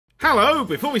Hello!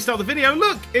 Before we start the video,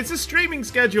 look! It's a streaming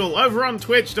schedule over on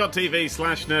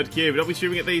twitch.tv/nerdcubed. I'll be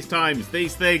streaming at these times,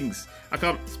 these things. I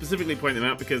can't specifically point them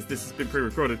out because this has been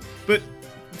pre-recorded, but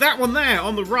that one there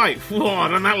on the right, whoa,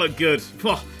 doesn't that look good?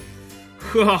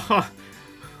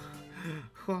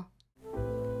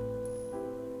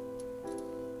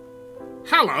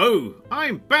 Hello!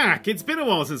 I'm back! It's been a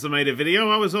while since I made a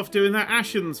video. I was off doing that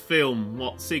Ashen's film.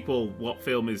 What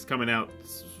film is coming out?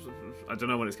 I don't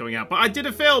know when it's coming out, but I did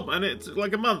a film, and it's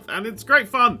like a month, and it's great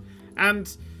fun. And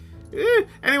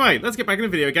anyway, let's get back into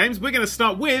video games. We're going to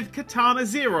start with Katana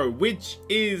Zero, which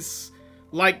is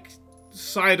like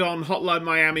side-on Hotline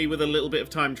Miami with a little bit of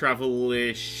time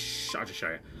travel-ish. I'll just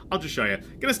show you.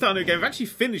 Gonna start a new game. I've actually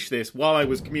finished this while I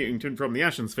was commuting to and from the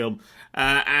Ashen's film,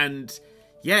 and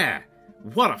yeah,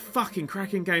 what a fucking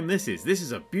cracking game this is. This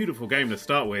is a beautiful game to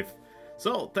start with.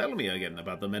 So, tell me again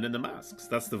about the men in the masks.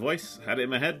 That's the voice. Had it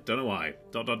in my head. Don't know why. ...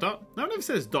 No one ever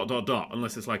says ...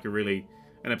 unless it's like an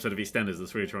episode of EastEnders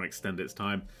that's really trying to extend its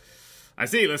time. I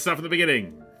see. Let's start from the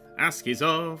beginning. Ask is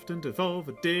often devolve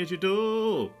a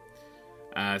digital. So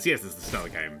yes, this is the start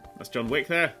of the game. That's John Wick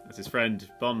there. That's his friend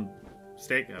Bond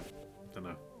Stick. I don't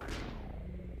know.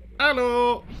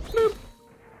 Hello. Bloop.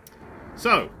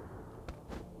 So.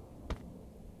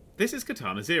 This is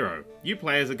Katana Zero. You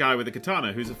play as a guy with a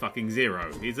katana who's a fucking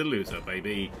zero. He's a loser,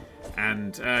 baby.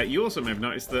 And you also may have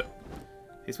noticed that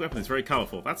his weapon is very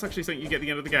colourful. That's actually something you get at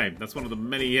the end of the game. That's one of the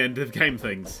many end of game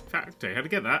things. In fact, I'll tell you how to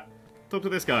get that. Talk to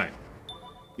this guy.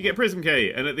 You get Prism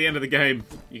Key, and at the end of the game,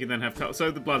 you can then have colour.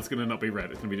 So the blood's going to not be red,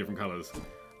 it's going to be different colours.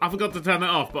 I forgot to turn that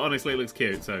off, but honestly it looks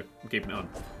cute, so I'm keeping it on.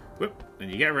 Whoop.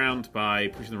 And you get around by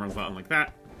pushing the wrong button like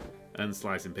that, and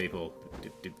slicing people.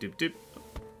 Dip, dip, dip, dip.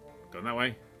 Going that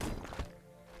way.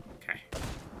 Okay.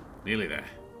 Nearly there.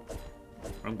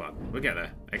 Wrong button. We'll get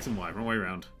there. X and Y. Wrong way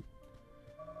around.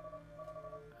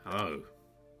 Hello.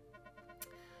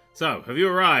 So, have you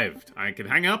arrived? I can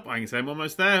hang up. I can say I'm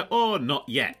almost there. Or not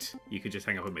yet. You could just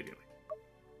hang up immediately.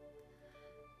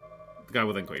 The guy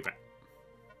will then call you back.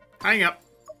 Hang up.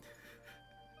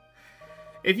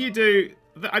 If you do...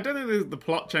 I don't think the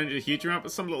plot changes a huge amount,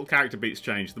 but some little character beats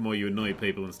change the more you annoy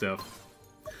people and stuff.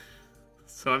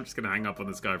 So I'm just going to hang up on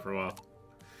this guy for a while.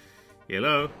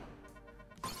 Hello?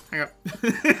 Hang up.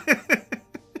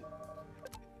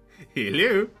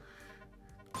 Hello?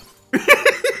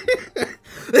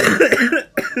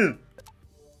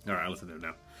 Alright, I'll listen to him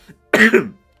now.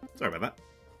 Sorry about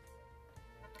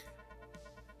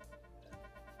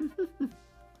that.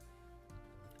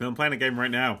 I'm playing a game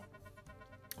right now.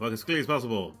 Work as quickly as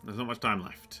possible. There's not much time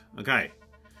left. Okay.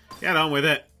 Get on with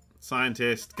it.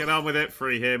 Scientist. Get on with it.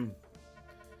 Free him.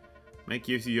 Make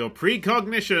use of your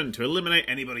precognition to eliminate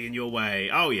anybody in your way.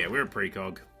 Oh yeah, we're a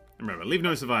precog. Remember, leave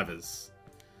no survivors.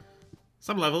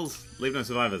 Some levels, leave no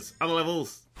survivors. Other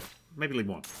levels, maybe leave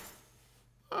one.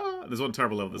 There's one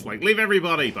terrible level that's like, leave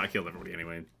everybody! But I killed everybody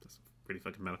anyway. Doesn't really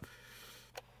fucking matter.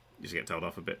 You just get told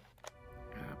off a bit.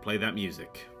 Play that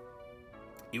music.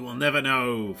 You will never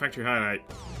know. Factory highlight.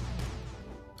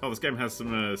 Oh, this game has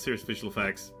some serious visual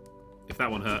effects. If that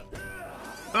one hurt.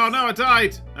 Oh no, I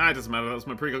died! It doesn't matter, that was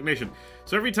my precognition.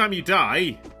 So every time you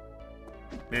die...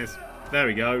 Yes, there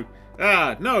we go.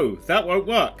 No, that won't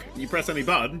work. You press any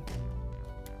button.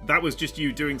 That was just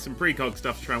you doing some precog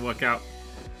stuff to try and work out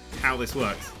how this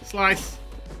works. Slice!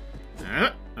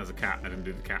 That was a cat, I didn't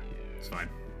do the cat. It's fine.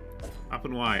 Up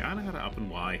and Y, I know how to up and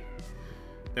Y.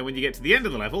 Then when you get to the end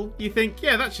of the level, you think,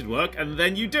 yeah, that should work, and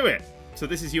then you do it. So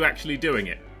this is you actually doing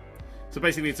it. So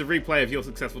basically it's a replay of your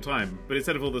successful time, but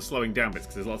instead of all the slowing down bits,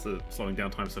 because there's lots of slowing down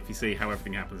time stuff, you see how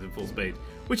everything happens in full speed,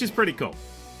 which is pretty cool.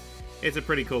 It's a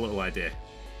pretty cool little idea.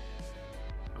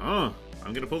 Oh,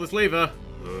 I'm going to pull this lever.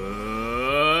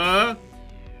 Oh,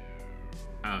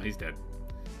 he's dead.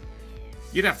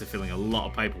 You'd have to fill in a lot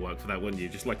of paperwork for that, wouldn't you?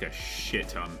 Just like a shit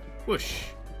ton. Whoosh.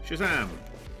 Shazam.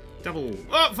 Double.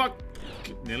 Oh, fuck.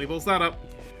 Nearly balls that up.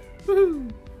 Woohoo.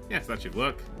 Yes, that should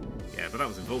work. Yeah, but that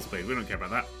was in full speed. We don't care about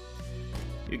that.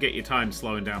 You get your time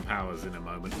slowing down powers in a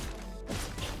moment.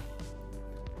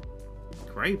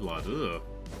 Grey blood, ugh.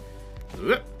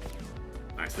 Ugh.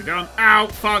 Nicely done. Ow,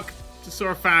 fuck! Just saw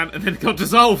a fan and then it got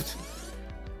dissolved.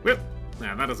 Whip.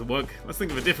 Nah, that doesn't work. Let's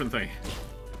think of a different thing.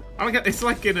 I like it. It's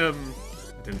like in I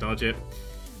didn't dodge it.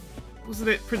 Wasn't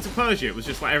it Prince of Persia? It was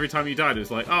just like every time you died, it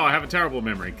was like, oh, I have a terrible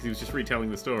memory because he was just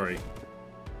retelling the story.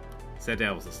 Said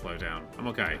elves to slow down. I'm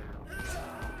okay.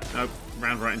 Nope.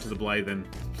 Round right into the blade, then.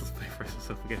 Press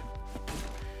myself again.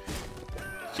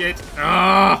 Shit.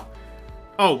 Ah!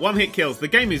 Oh, one hit kills. The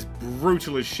game is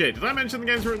brutal as shit. Did I mention the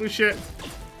game's brutal as shit?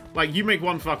 Like, you make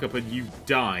one fuck up and you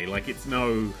die. Like, it's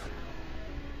no...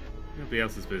 Nobody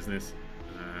else's business.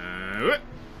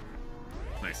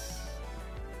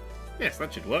 Yes,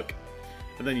 that should work.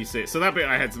 And then you see it. So that bit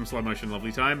I had some slow motion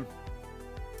lovely time.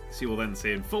 So you will then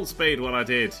see in full speed what I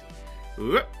did.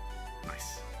 Whoop.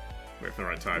 Nice. Wait for the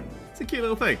right time. It's a cute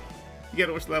little thing. You get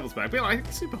to watch the levels back. But I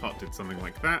think Super Hot did something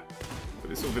like that.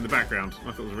 But it's sort of in the background.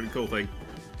 I thought it was a really cool thing.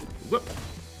 Whoop.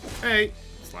 Hey.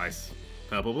 Slice.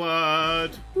 Purple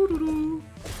blood. Woo-doo-doo.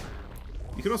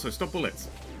 You can also stop bullets.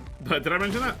 But did I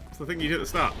mention that? It's the thing you did at the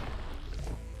start.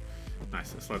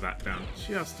 Nice. Let's slow that down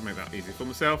just to make that easy for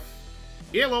myself.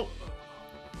 Yellow.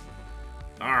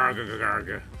 Arg, arg,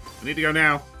 arg. I need to go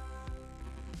now.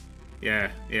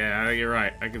 Yeah, I think you're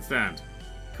right. I can stand.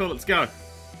 Cool, let's go.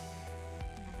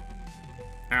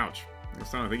 Ouch.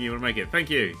 Next time I think you want to make it. Thank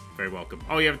you. Very welcome.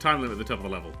 Oh, you have a time limit at the top of the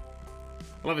level.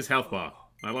 I love his health bar.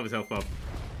 I love his health bar.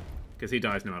 Because he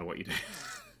dies no matter what you do.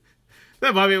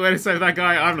 That might be a way to save that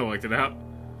guy. I've not worked it out.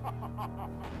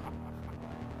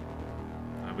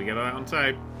 And we get that on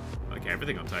tape. Okay,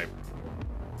 everything on tape.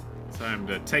 Time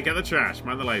to take out the trash.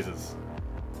 Mind the lasers.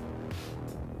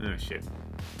 Oh, shit.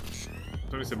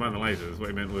 When he said mind the lasers, what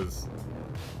he meant was...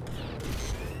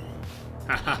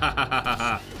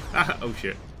 oh,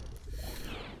 shit.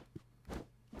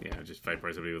 Yeah, just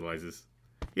vaporize somebody with lasers.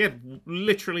 He had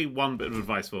literally one bit of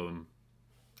advice for them.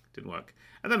 Didn't work.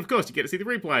 And then, of course, you get to see the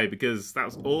replay, because that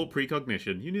was all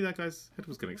precognition. You knew that guy's head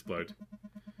was going to explode.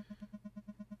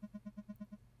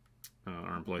 Oh,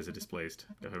 our employees are displeased.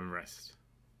 Go home and rest.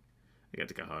 I get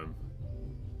to go home.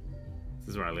 This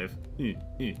is where I live.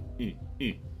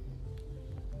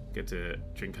 Get to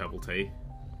drink herbal tea.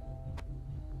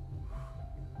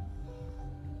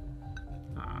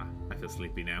 Ah, I feel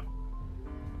sleepy now.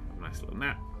 Have a nice little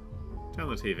nap. Turn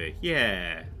on the TV.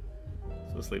 Yeah!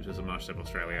 So we'll sleep to some MasterChef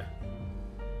Australia.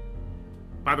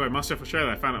 By the way, MasterChef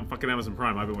Australia, I found it on fucking Amazon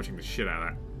Prime. I've been watching the shit out of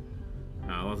that.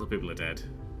 Oh, lots of people are dead.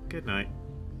 Good night.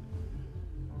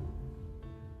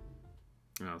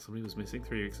 Oh, somebody was missing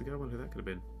 3 weeks ago. I wonder who that could have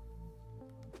been.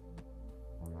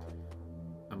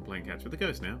 I'm playing catch with the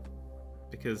ghost now.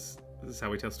 Because this is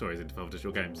how we tell stories in 12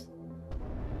 digital games.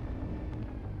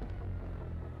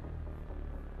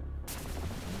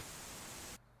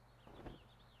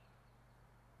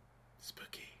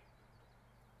 Spooky.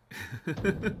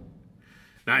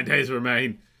 9 days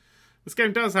remain. This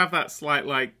game does have that slight,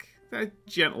 like, that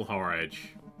gentle horror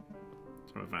edge.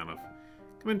 That's what I'm a fan of.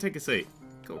 Come in and take a seat.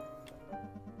 Cool.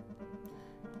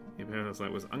 Yeah, but I was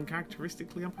like, was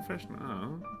uncharacteristically unprofessional.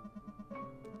 Oh.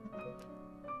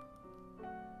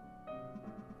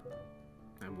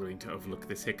 I'm willing to overlook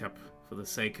this hiccup for the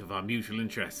sake of our mutual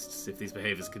interests. If these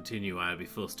behaviors continue, I'll be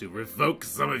forced to revoke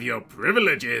some of your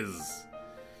privileges.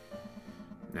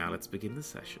 Now let's begin the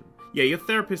session. Yeah, your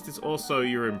therapist is also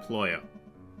your employer.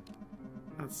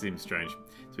 That seems strange.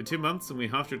 It's been 2 months and we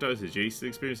halved your dosage. Are you still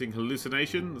experiencing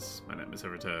hallucinations? My name has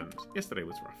returned. Yesterday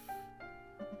was rough.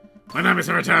 My name has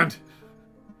returned!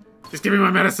 Just give me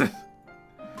my medicine!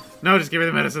 No, just give me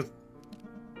the medicine!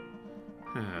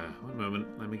 One moment,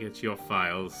 let me get your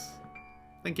files.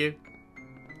 Thank you.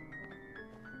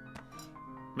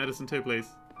 Medicine too, please.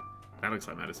 That looks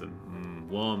like medicine.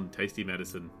 Warm, tasty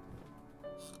medicine.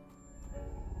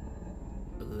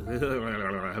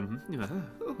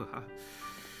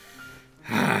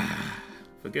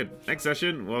 For good. Next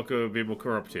session, welcome to be more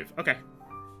cooperative. Okay.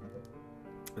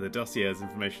 The dossier has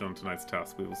information on tonight's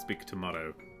task. We will speak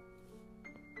tomorrow.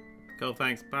 Cool,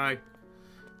 thanks. Bye.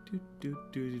 What's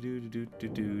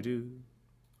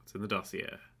in the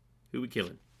dossier? Who we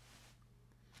killing?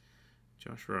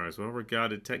 Josh Rose,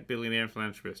 well-regarded tech billionaire and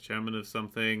philanthropist, chairman of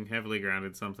something, heavily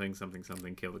grounded something, something,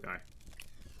 something. Kill the guy.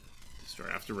 Destroy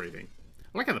after reading.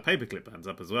 I like how the paperclip burns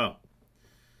up as well.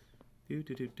 I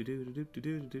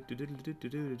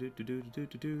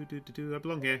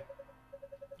belong here.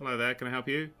 Hello there, can I help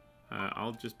you?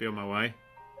 I'll just be on my way.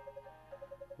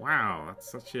 Wow,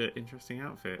 that's such an interesting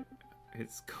outfit.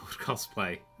 It's called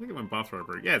cosplay. I think it went bathrobe.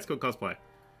 Yeah, it's called cosplay.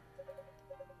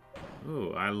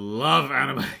 Ooh, I love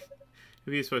anime.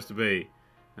 Who are you supposed to be?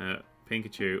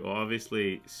 Pikachu, or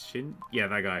obviously Shin... Yeah,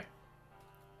 that guy.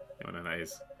 Yeah, I know that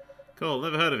is. Cool,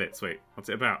 never heard of it. Sweet. What's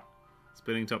it about?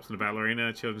 Spinning tops in a battle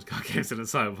arena, children's card games, and a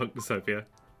cyberpunk dystopia.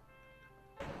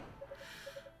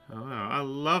 Oh, wow. I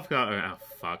love card... Oh,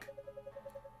 fuck.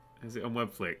 Is it on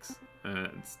Webflix?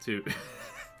 It's too...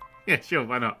 Yeah, sure,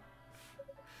 why not?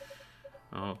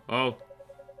 Oh.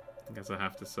 I guess I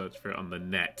have to search for it on the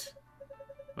net.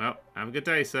 Well, have a good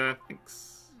day, sir.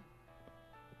 Thanks.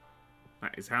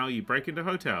 That is how you break into a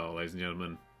hotel, ladies and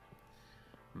gentlemen.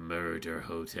 Murder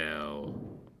hotel.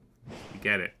 You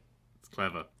get it. It's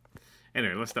clever.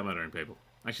 Anyway, let's start murdering people.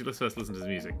 Actually, let's first listen to the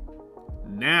music.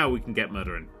 Now we can get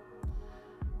murdering.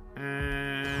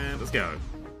 And let's go.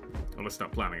 Or let's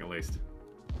start planning, at least.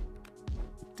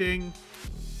 Ding.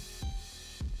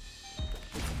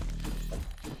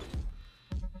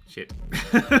 Shit.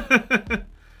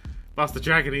 Bastard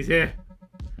dragon, he's here.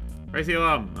 Raise the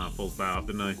alarm. Oh, I pulsed that up,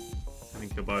 didn't I? I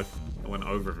think you're both. I went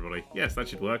over everybody. Yes, that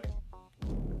should work.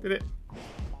 Did it?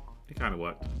 It kind of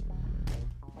worked.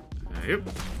 Yep.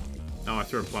 Oh, I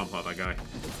threw a plant pot at that guy.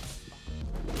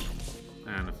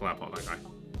 And a flat pot at that guy.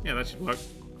 Yeah, that should work.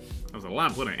 That was a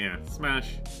lamp, wasn't it? Yeah.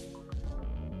 Smash.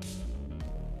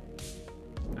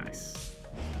 Nice.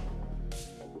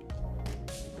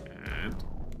 And...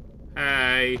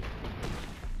 Hey!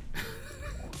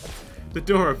 The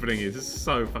door opening is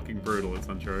so fucking brutal, it's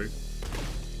untrue.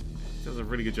 It does a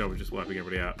really good job of just wiping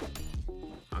everybody out.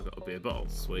 I got a beer bottle,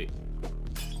 sweet.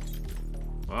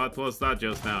 What was that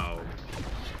just now?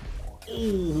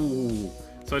 Ooh!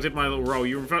 So I did my little roll.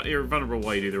 You're invulnerable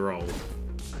while you do the roll.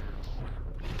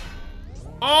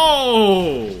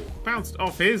 Oh! Bounced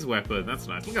off his weapon. That's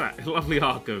nice. Look at that lovely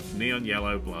arc of neon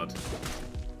yellow blood.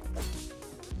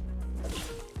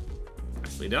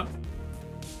 Nicely done.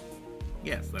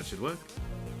 Yes, that should work.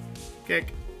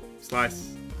 Kick.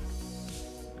 Slice.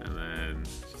 And then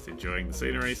just enjoying the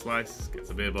scenery. Slice.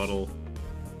 Gets a beer bottle.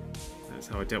 That's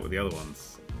how I dealt with the other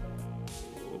ones.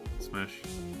 Oh, smash.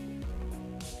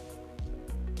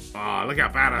 Ah, oh, look how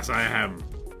badass I am.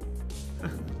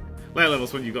 Later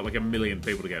levels when you've got like 1 million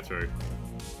people to get through.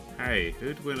 Hey,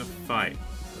 who'd win a fight?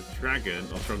 A dragon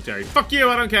or Strong Terry? Fuck you,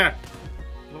 I don't care!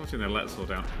 I'm watching their letters fall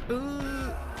down.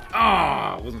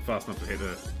 Ah, oh, wasn't fast enough to hit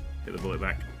the bullet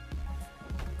back.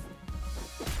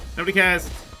 Nobody cares.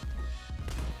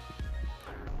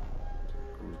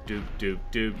 Doop, doop,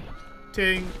 doop.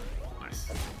 Ting.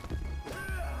 Nice.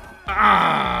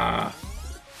 Ah!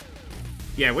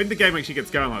 Yeah, when the game actually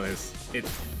gets going like this, it's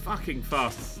fucking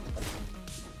fast.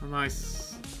 Oh,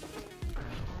 nice.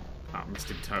 Oh, I missed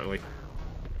him totally.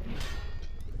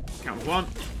 Count 1.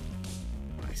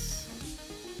 Nice.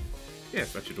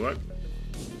 Yes, that should work.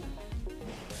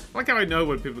 I like how I know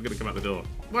when people are going to come out the door.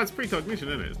 Well, it's precognition,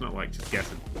 isn't it? It's not like just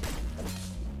guessing.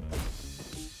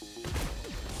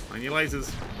 Find your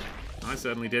lasers. I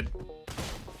certainly did.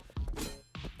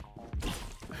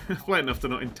 Flat enough to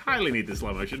not entirely need the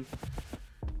slow motion.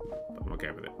 But I'm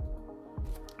okay with it.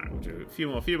 Alright, we'll do a few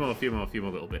more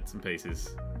little bits and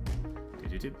pieces. Oh,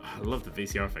 I love the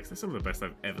VCR effects. They're some of the best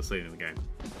I've ever seen in the game.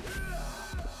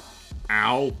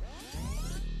 Ow!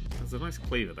 There's a nice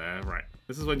cleaver there. Right.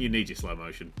 This is when you need your slow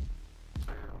motion.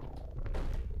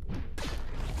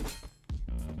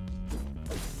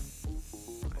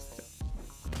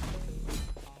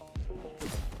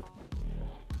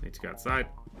 Need to go outside.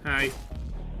 Hey.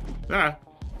 Ah!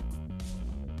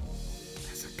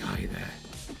 There's a guy there.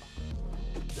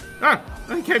 Ah!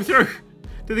 He came through!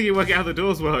 Didn't think he'd work out how the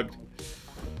doors worked.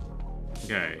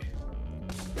 Okay.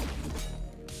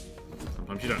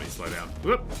 Sometimes you don't need to slow down.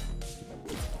 Whoop!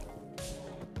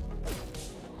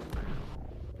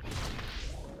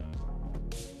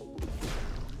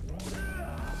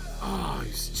 Oh,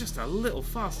 he's just a little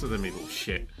faster than me, little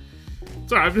shit.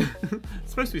 Sorry, I'm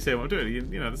supposed to be saying what I'm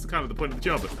doing. You know, this is kind of the point of the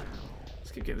job, but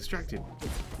just keep getting distracted.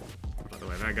 By the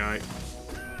way, that guy.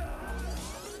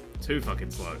 Too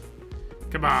fucking slow.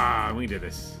 Come on, we can do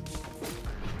this.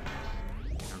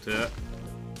 Counter.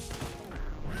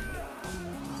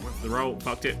 What's the roll?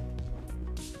 Fucked it.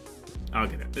 I'll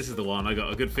get it. This is the one. I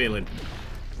got a good feeling.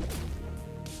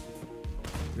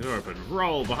 Door open.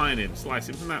 Roll behind him. Slice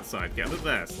him from that side. Get up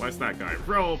there. Slice that guy.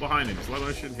 Roll behind him. Slow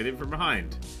motion. Hit him from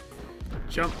behind.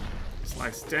 Jump.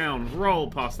 Slice down.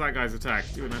 Roll past that guy's attack.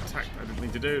 Do an attack I didn't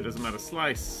need to do. Doesn't matter.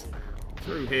 Slice.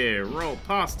 Through here. Roll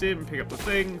past him. Pick up the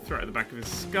thing. Throw it at the back of his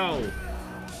skull.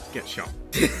 Get shot.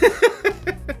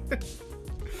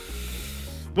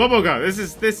 One more go. This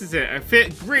is it. A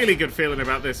really good feeling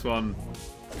about this one.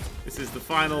 This is the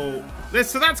final.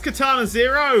 So that's Katana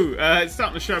 0. It's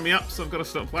starting to show me up, so I've got to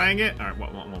stop playing it. All right,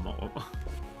 what?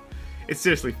 It's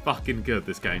seriously fucking good,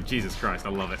 this game. Jesus Christ, I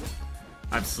love it.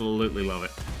 Absolutely love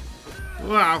it.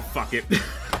 Well, fuck it.